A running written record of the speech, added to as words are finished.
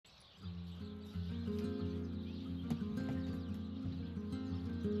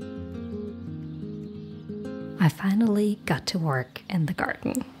I finally got to work in the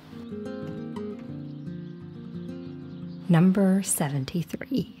garden. Number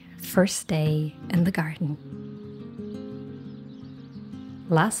 73, first day in the garden.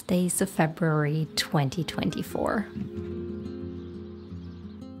 Last days of February 2024.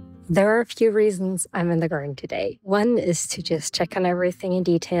 There are a few reasons I'm in the garden today. One is to just check on everything in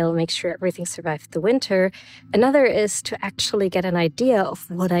detail, make sure everything survived the winter. Another is to actually get an idea of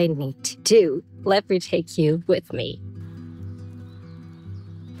what I need to do. Let me take you with me.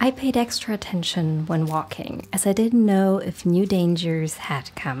 I paid extra attention when walking, as I didn't know if new dangers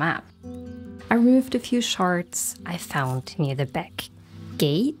had come up. I removed a few shards I found near the back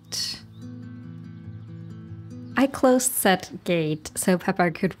gate. I closed said gate so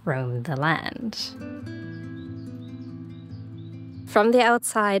Peppa could roam the land. From the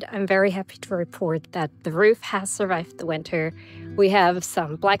outside, I'm very happy to report that the roof has survived the winter. We have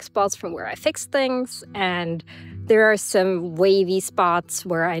some black spots from where I fixed things, and there are some wavy spots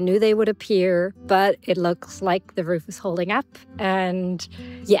where I knew they would appear, but it looks like the roof is holding up. And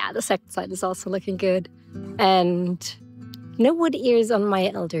yeah, the second side is also looking good. And no wood ears on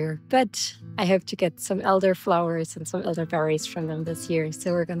my elder, but I hope to get some elder flowers and some elderberries from them this year,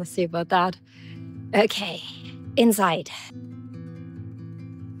 so we're gonna see about that. Okay, inside.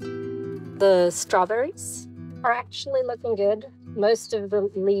 The strawberries are actually looking good. Most of the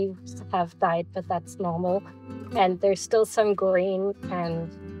leaves have died, but that's normal. And there's still some green,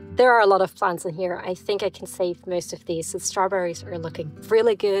 and there are a lot of plants in here. I think I can save most of these. The strawberries are looking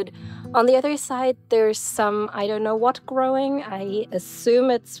really good. On the other side, there's some, I don't know what growing. I assume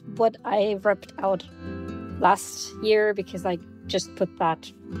it's what I ripped out last year because I just put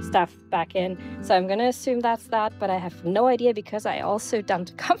that stuff back in. So I'm gonna assume that's that, but I have no idea because I also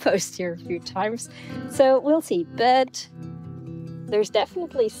dumped compost here a few times. So we'll see, but there's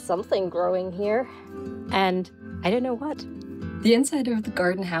definitely something growing here, and I don't know what. The inside of the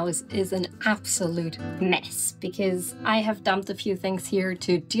garden house is an absolute mess because I have dumped a few things here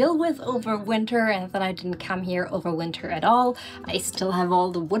to deal with over winter, and then I didn't come here over winter at all. I still have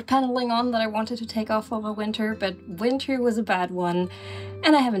all the wood paneling on that I wanted to take off over winter, but winter was a bad one,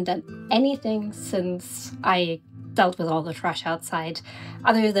 and I haven't done anything since I dealt with all the trash outside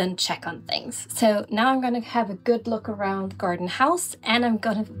other than check on things. So now I'm gonna have a good look around the garden house, and I'm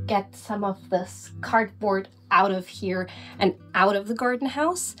gonna get some of this cardboard out of here and out of the garden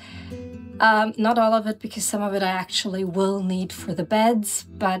house. Not all of it, because some of it I actually will need for the beds,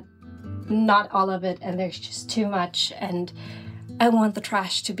 but not all of it, and there's just too much, and I want the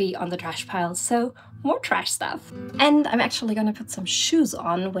trash to be on the trash pile, so more trash stuff. And I'm actually gonna put some shoes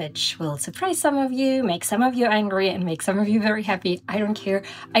on, which will surprise some of you, make some of you angry, and make some of you very happy. I don't care.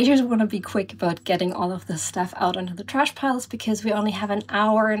 I just want to be quick about getting all of this stuff out onto the trash piles because we only have an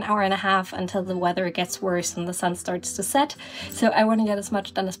hour and a half until the weather gets worse and the sun starts to set. So I want to get as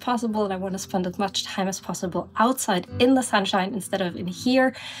much done as possible, and I want to spend as much time as possible outside in the sunshine instead of in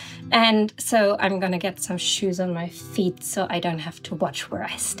here. And so I'm gonna get some shoes on my feet so I don't have to watch where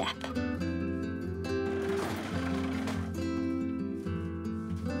I step.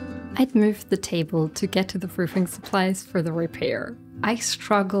 I'd moved the table to get to the roofing supplies for the repair. I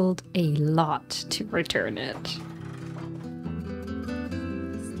struggled a lot to return it.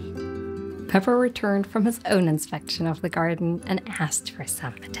 Pepper returned from his own inspection of the garden and asked for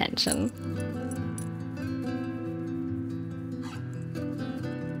some attention.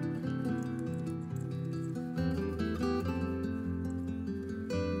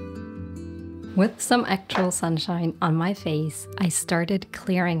 With some actual sunshine on my face, I started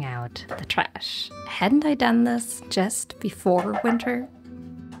clearing out the trash. Hadn't I done this just before winter?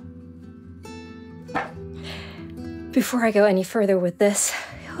 Before I go any further with this,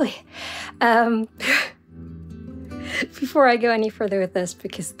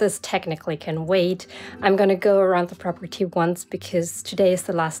 because this technically can wait, I'm gonna go around the property once because today is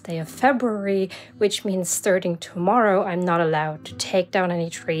the last day of February, which means starting tomorrow I'm not allowed to take down any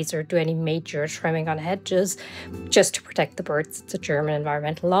trees or do any major trimming on hedges just to protect the birds. It's a German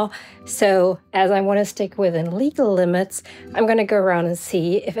environmental law. So as I want to stick within legal limits, I'm gonna go around and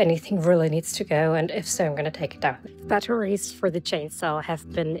see if anything really needs to go, and if so, I'm gonna take it down. Batteries for the chainsaw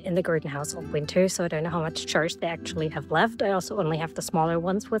have been in the garden house all winter, so I don't know how much charge they actually have left. I also only have the smaller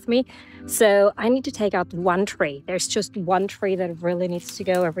ones with me. So I need to take out one tree. There's just one tree that really needs to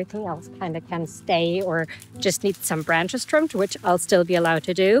go. Everything else kind of can stay or just needs some branches trimmed, which I'll still be allowed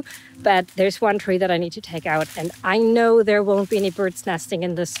to do. But there's one tree that I need to take out. And I know there won't be any birds nesting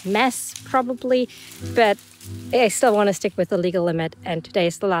in this mess, probably, but I still want to stick with the legal limit. And today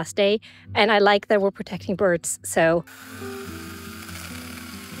is the last day. And I like that we're protecting birds, so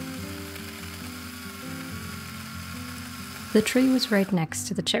The tree was right next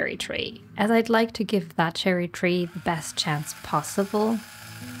to the cherry tree. As I'd like to give that cherry tree the best chance possible,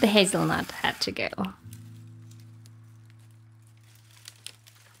 the hazelnut had to go.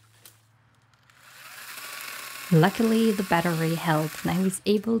 Luckily, the battery held and I was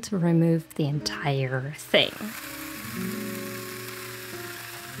able to remove the entire thing.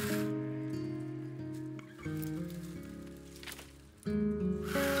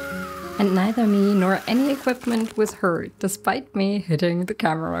 And neither me nor any equipment was hurt, despite me hitting the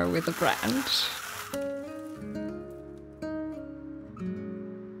camera with a branch.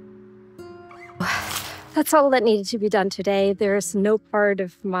 That's all that needed to be done today. There's no part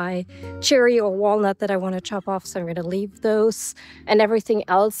of my cherry or walnut that I want to chop off, so I'm going to leave those. And everything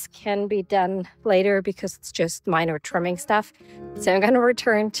else can be done later because it's just minor trimming stuff. So I'm going to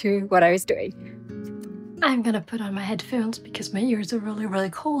return to what I was doing. I'm gonna put on my headphones because my ears are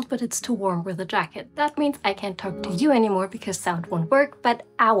really cold, but it's too warm with a jacket. That means I can't talk to you anymore because sound won't work, but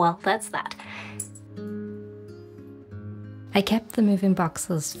ah well, that's that. I kept the moving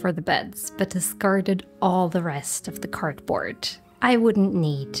boxes for the beds, but discarded all the rest of the cardboard. I wouldn't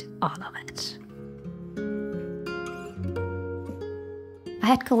need all of it. I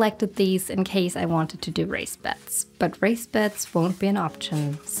had collected these in case I wanted to do raised beds, but raised beds won't be an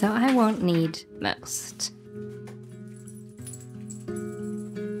option, so I won't need most.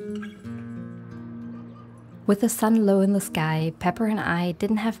 With the sun low in the sky, Pepper and I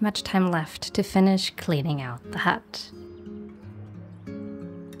didn't have much time left to finish cleaning out the hut.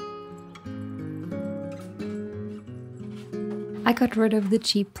 I got rid of the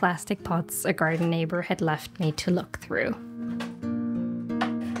cheap plastic pots a garden neighbor had left me to look through.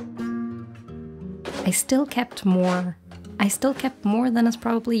 I still kept more than is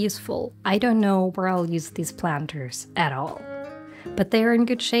probably useful. I don't know where I'll use these planters at all. But they're in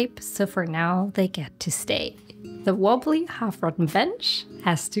good shape, so for now they get to stay. The wobbly, half-rotten bench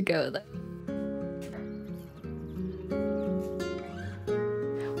has to go though.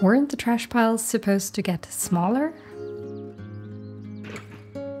 Weren't the trash piles supposed to get smaller?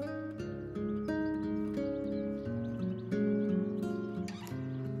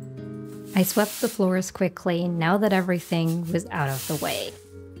 I swept the floors quickly now that everything was out of the way.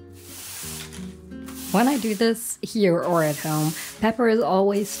 When I do this, here or at home, Pepper is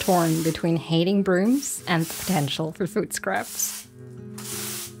always torn between hating brooms and the potential for food scraps.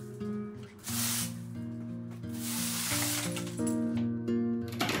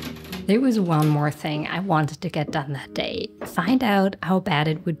 There was one more thing I wanted to get done that day. Find out how bad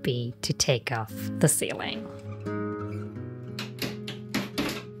it would be to take off the ceiling.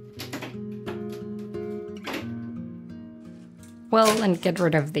 Well, and get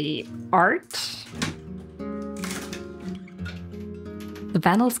rid of the art. The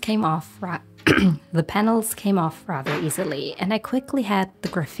panels came off rather easily, and I quickly had the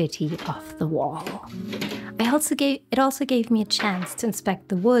graffiti off the wall. It also gave me a chance to inspect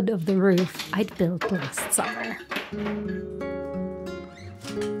the wood of the roof I'd built last summer.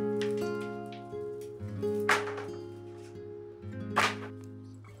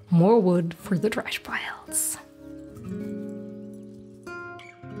 More wood for the trash piles.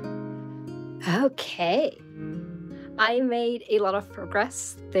 Okay, I made a lot of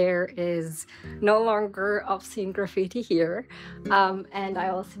progress. There is no longer obscene graffiti here. And I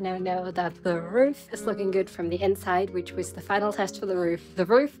also now know that the roof is looking good from the inside, which was the final test for the roof. The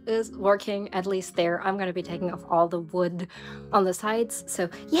roof is working, at least there. I'm going to be taking off all the wood on the sides. So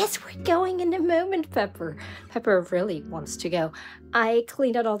yes, we're going in a moment, Pepper. Pepper really wants to go. I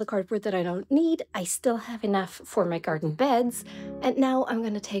cleaned out all the cardboard that I don't need. I still have enough for my garden beds. And now I'm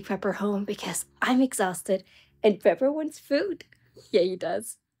going to take Pepper home because I'm exhausted and Pepper wants food. Yeah, he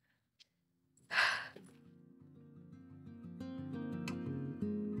does.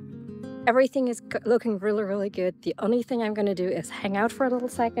 Everything is looking really good. The only thing I'm going to do is hang out for a little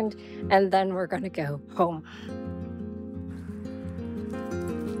second and then we're going to go home.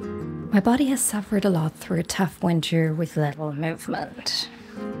 My body has suffered a lot through a tough winter with little movement.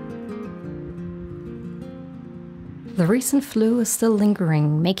 The recent flu is still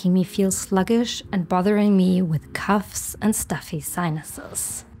lingering, making me feel sluggish and bothering me with coughs and stuffy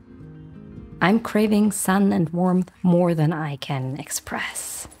sinuses. I'm craving sun and warmth more than I can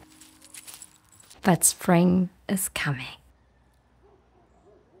express. But spring is coming.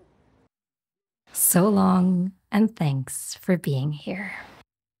 So long, and thanks for being here.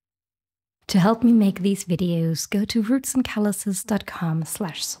 To help me make these videos, go to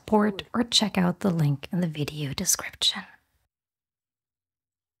rootsandcalluses.com/support or check out the link in the video description.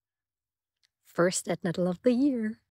 First at middle of the year.